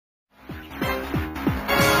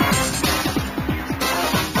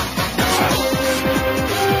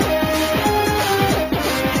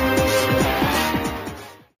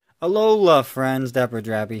Alola friends,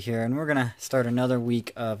 DapperDraby here, and we're going to start another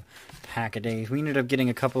week of pack-a-days. We ended up getting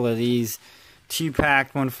a couple of these,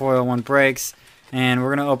 2-pack, 1 foil, 1 breaks, and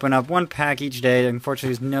we're going to open up 1 pack each day.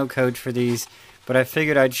 Unfortunately, there's no code for these, but I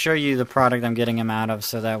figured I'd show you the product I'm getting them out of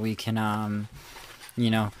so that we can,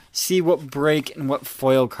 see what break and what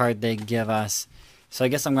foil card they give us. So I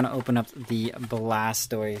guess I'm going to open up the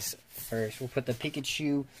Blastoise first. We'll put the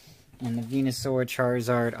Pikachu and the Venusaur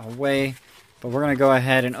Charizard away. But we're going to go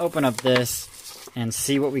ahead and open up this and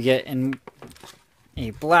see what we get in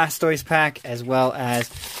a Blastoise pack, as well as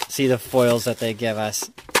see the foils that they give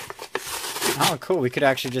us. Oh, cool. We could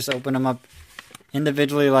actually just open them up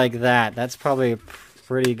individually like that. That's probably a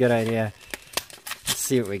pretty good idea. Let's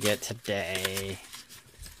see what we get today.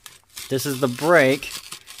 This is the break,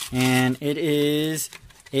 and it is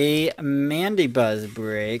a Mandibuzz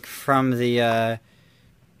break from the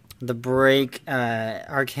break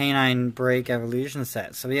Arcanine break evolution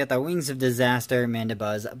set. So we got the Wings of Disaster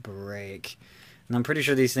Mandibuzz break, and I'm pretty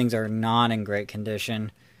sure these things are not in great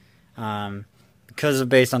condition, because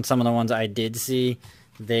based on some of the ones I did see,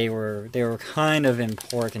 they were kind of in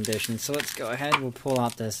poor condition. So let's go ahead. We'll pull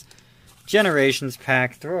out this Generations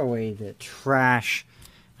pack, throw away the trash,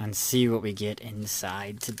 and see what we get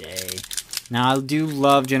inside today. Now, I do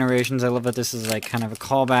love Generations. I love that this is like kind of a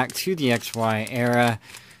callback to the XY era,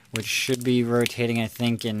 which should be rotating, I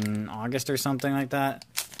think, in August or something like that.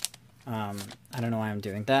 I don't know why I'm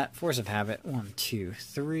doing that. Force of Habit. 1, 2,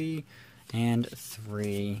 3, and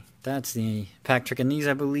 3. That's the pack trick in these,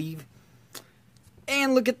 I believe.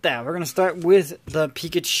 And look at that. We're going to start with the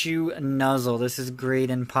Pikachu Nuzzle. This is great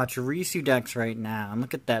in Pachirisu decks right now. And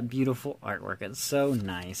look at that beautiful artwork. It's so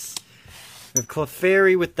nice. We have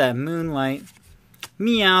Clefairy with that Moonlight.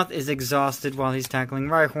 Meowth is exhausted while he's tackling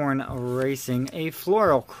Rhyhorn racing a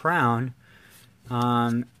Floral Crown.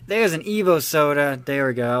 There's an Evo Soda. There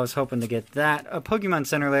we go. I was hoping to get that. A Pokemon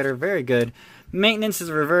Center later. Very good. Maintenance is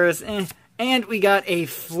reverse. And we got a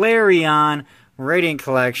Flareon Radiant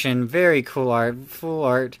Collection. Very cool art. Full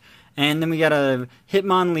art. And then we got a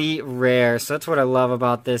Hitmonlee Rare. So that's what I love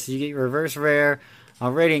about this. You get reverse rare, a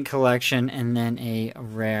Radiant Collection, and then a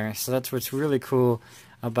rare. So that's what's really cool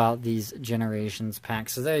about these Generations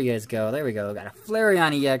packs. So there you guys go. There we go. Got a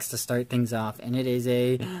Flareon EX to start things off, and it is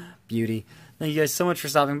a beauty. Thank you guys so much for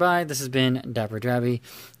stopping by. This has been DapperDraby.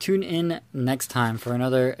 Tune in next time for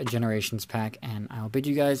another Generations pack, and I'll bid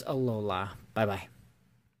you guys alola. Bye-bye.